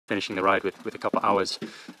finishing the ride with a couple of hours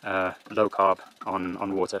low carb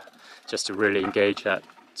on water, just to really engage that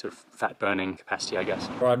sort of fat burning capacity, I guess.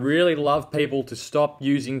 I'd really love people to stop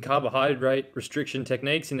using carbohydrate restriction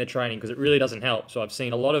techniques in their training, because it really doesn't help. So I've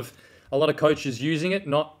seen a lot of coaches using it,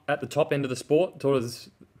 not at the top end of the sport, towards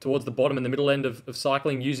the bottom and the middle end of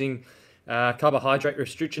cycling, using carbohydrate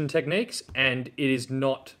restriction techniques, and it is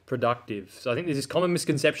not productive. So I think there's this common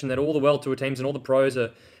misconception that all the World Tour teams and all the pros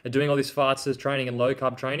are doing all this fasted training and low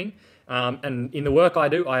carb training. And in the work I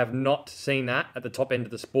do, I have not seen that at the top end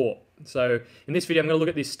of the sport. So in this video, I'm going to look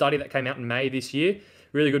at this study that came out in May this year.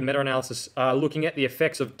 Really good meta-analysis looking at the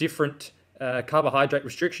effects of different carbohydrate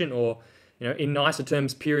restriction, or in nicer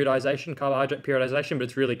terms, periodization, carbohydrate periodization, but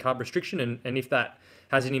it's really carb restriction, and if that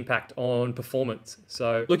has an impact on performance.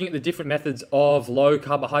 So looking at the different methods of low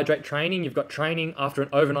carbohydrate training, you've got training after an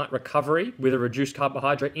overnight recovery with a reduced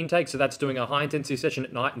carbohydrate intake. So that's doing a high intensity session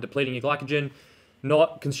at night and depleting your glycogen,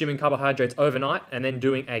 not consuming carbohydrates overnight, and then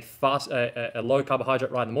doing a low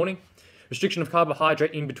carbohydrate ride in the morning. Restriction of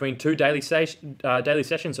carbohydrate in between two daily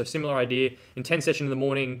sessions. So similar idea, intense session in the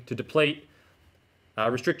morning to deplete,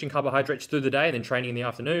 restricting carbohydrates through the day, and then training in the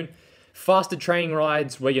afternoon. Fasted training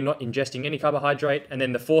rides where you're not ingesting any carbohydrate. And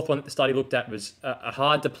then the fourth one that the study looked at was a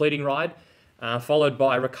hard depleting ride, followed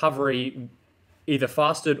by recovery, either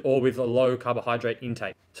fasted or with a low carbohydrate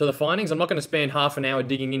intake. So the findings, I'm not going to spend half an hour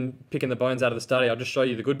digging in, picking the bones out of the study. I'll just show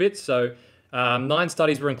you the good bits. So 9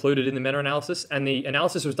 studies were included in the meta-analysis, and the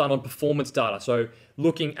analysis was done on performance data. So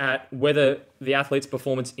looking at whether the athlete's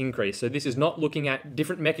performance increased. So this is not looking at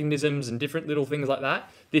different mechanisms and different little things like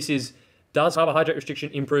that. This is, does carbohydrate restriction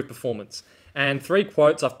improve performance? And 3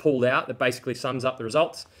 quotes I've pulled out that basically sums up the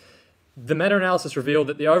results. The meta-analysis revealed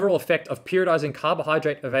that the overall effect of periodizing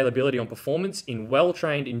carbohydrate availability on performance in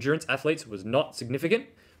well-trained endurance athletes was not significant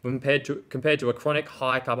when compared to a chronic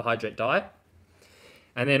high carbohydrate diet.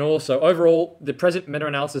 And then also, overall, the present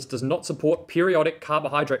meta-analysis does not support periodic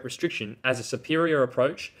carbohydrate restriction as a superior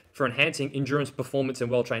approach for enhancing endurance performance in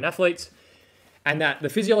well-trained athletes, and that the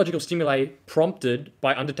physiological stimuli prompted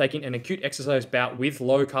by undertaking an acute exercise bout with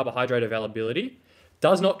low carbohydrate availability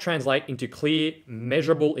does not translate into clear,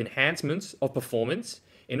 measurable enhancements of performance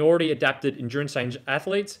in already adapted endurance range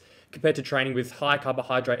athletes compared to training with high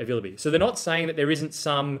carbohydrate availability. So they're not saying that there isn't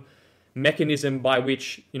some mechanism by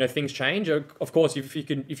which things change. Of course, if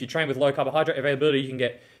you train with low carbohydrate availability, you can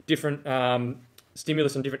get different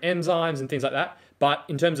stimulus on different enzymes and things like that. But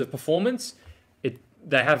in terms of performance,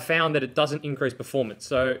 they have found that it doesn't increase performance.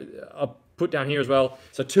 So I'll put down here as well.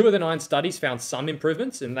 So 2 of the 9 studies found some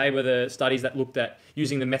improvements, and they were the studies that looked at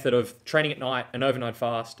using the method of training at night, an overnight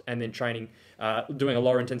fast, and then training, doing a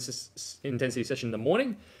lower intensity session in the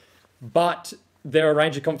morning. But there are a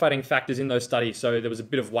range of compensating factors in those studies. So there was a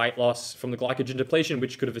bit of weight loss from the glycogen depletion,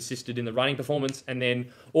 which could have assisted in the running performance. And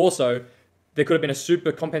then also there could have been a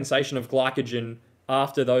super compensation of glycogen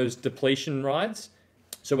after those depletion rides.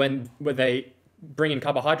 So when they bring in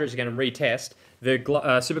carbohydrates again and retest, the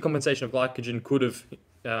supercompensation of glycogen could have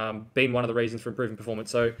been one of the reasons for improving performance.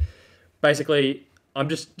 So basically, I'm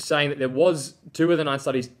just saying that there was 2 of the 9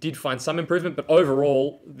 studies did find some improvement, but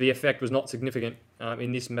overall, the effect was not significant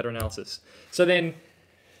in this meta-analysis. So then,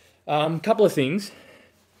 a couple of things.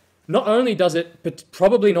 Not only does it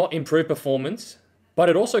probably not improve performance, but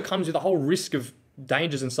it also comes with a whole risk of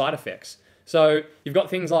dangers and side effects. So you've got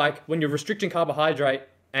things like when you're restricting carbohydrate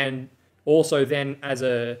and also then as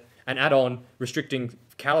an add-on restricting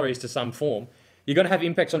calories to some form, you're going to have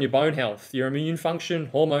impacts on your bone health, your immune function,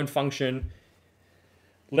 hormone function,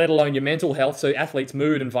 let alone your mental health, so athletes'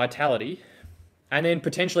 mood and vitality, and then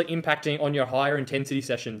potentially impacting on your higher intensity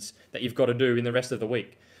sessions that you've got to do in the rest of the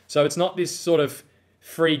week. So it's not this sort of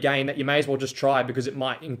free game that you may as well just try because it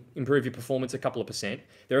might improve your performance a couple of percent.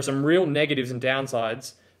 There are some real negatives and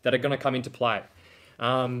downsides that are going to come into play.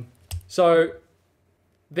 So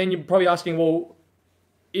then you're probably asking, well,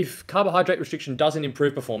 if carbohydrate restriction doesn't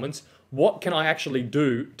improve performance, what can I actually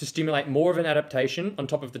do to stimulate more of an adaptation on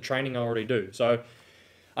top of the training I already do? So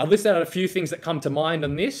I've listed out a few things that come to mind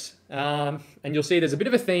on this, and you'll see there's a bit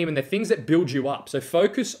of a theme, and they're things that build you up. So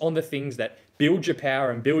focus on the things that build your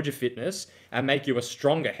power and build your fitness and make you a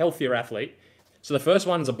stronger, healthier athlete. So the first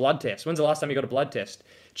one is a blood test. When's the last time you got a blood test?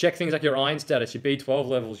 Check things like your iron status, your B12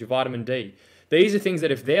 levels, your vitamin D. These are things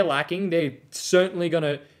that if they're lacking, they're certainly going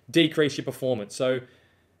to decrease your performance. So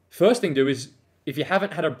first thing to do is, if you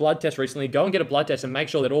haven't had a blood test recently, go and get a blood test and make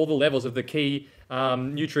sure that all the levels of the key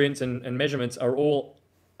nutrients and measurements are all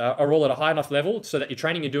at a high enough level so that your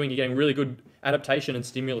training you're doing, you're getting really good adaptation and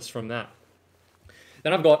stimulus from that.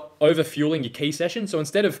 Then I've got over-fueling your key sessions. So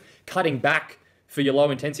instead of cutting back for your low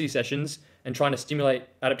intensity sessions, and trying to stimulate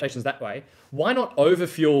adaptations that way, why not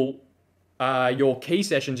overfuel your key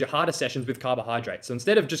sessions, your harder sessions with carbohydrates? So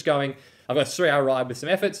instead of just going, I've got a 3-hour ride with some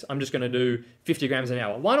efforts, I'm just going to do 50 grams an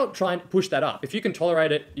hour. Why not try and push that up? If you can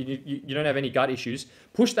tolerate it, you don't have any gut issues,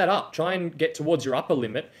 push that up. Try and get towards your upper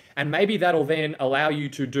limit, and maybe that'll then allow you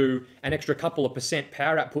to do an extra couple of %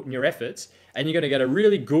 power output in your efforts, and you're going to get a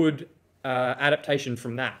really good adaptation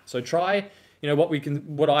from that. So try,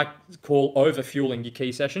 what I call overfueling your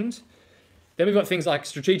key sessions. Then we've got things like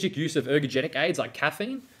strategic use of ergogenic aids like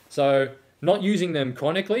caffeine. So not using them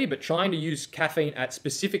chronically, but trying to use caffeine at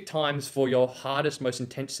specific times for your hardest, most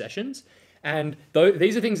intense sessions. And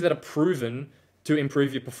these are things that are proven to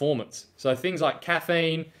improve your performance. So things like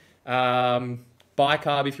caffeine,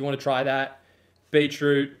 bicarb, if you want to try that,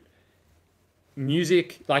 beetroot,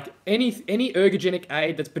 music, like any ergogenic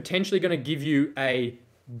aid that's potentially going to give you a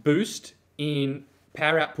boost in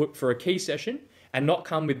power output for a key session and not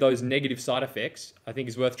come with those negative side effects, I think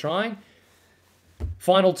is worth trying.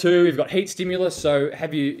 Final two, we've got heat stimulus. So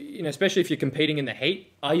have you, especially if you're competing in the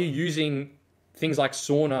heat, are you using things like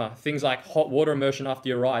sauna, things like hot water immersion after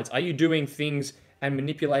your rides? Are you doing things and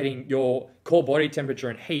manipulating your core body temperature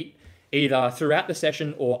and heat either throughout the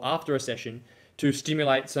session or after a session to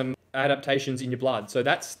stimulate some adaptations in your blood? So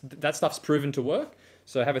that stuff's proven to work.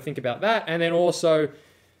 So have a think about that. And then also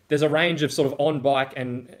there's a range of sort of on-bike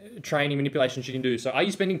and training manipulations you can do. So are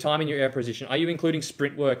you spending time in your air position? Are you including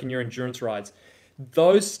sprint work in your endurance rides?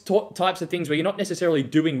 Those types of things where you're not necessarily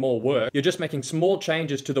doing more work, you're just making small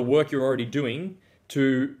changes to the work you're already doing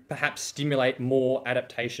to perhaps stimulate more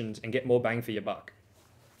adaptations and get more bang for your buck.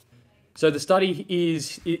 So the study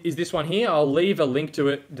is this one here. I'll leave a link to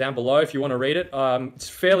it down below if you want to read it. It's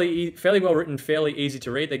fairly well written, fairly easy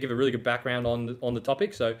to read. They give a really good background on the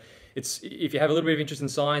topic. So if you have a little bit of interest in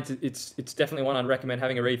science, it's definitely one I'd recommend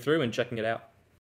having a read through and checking it out.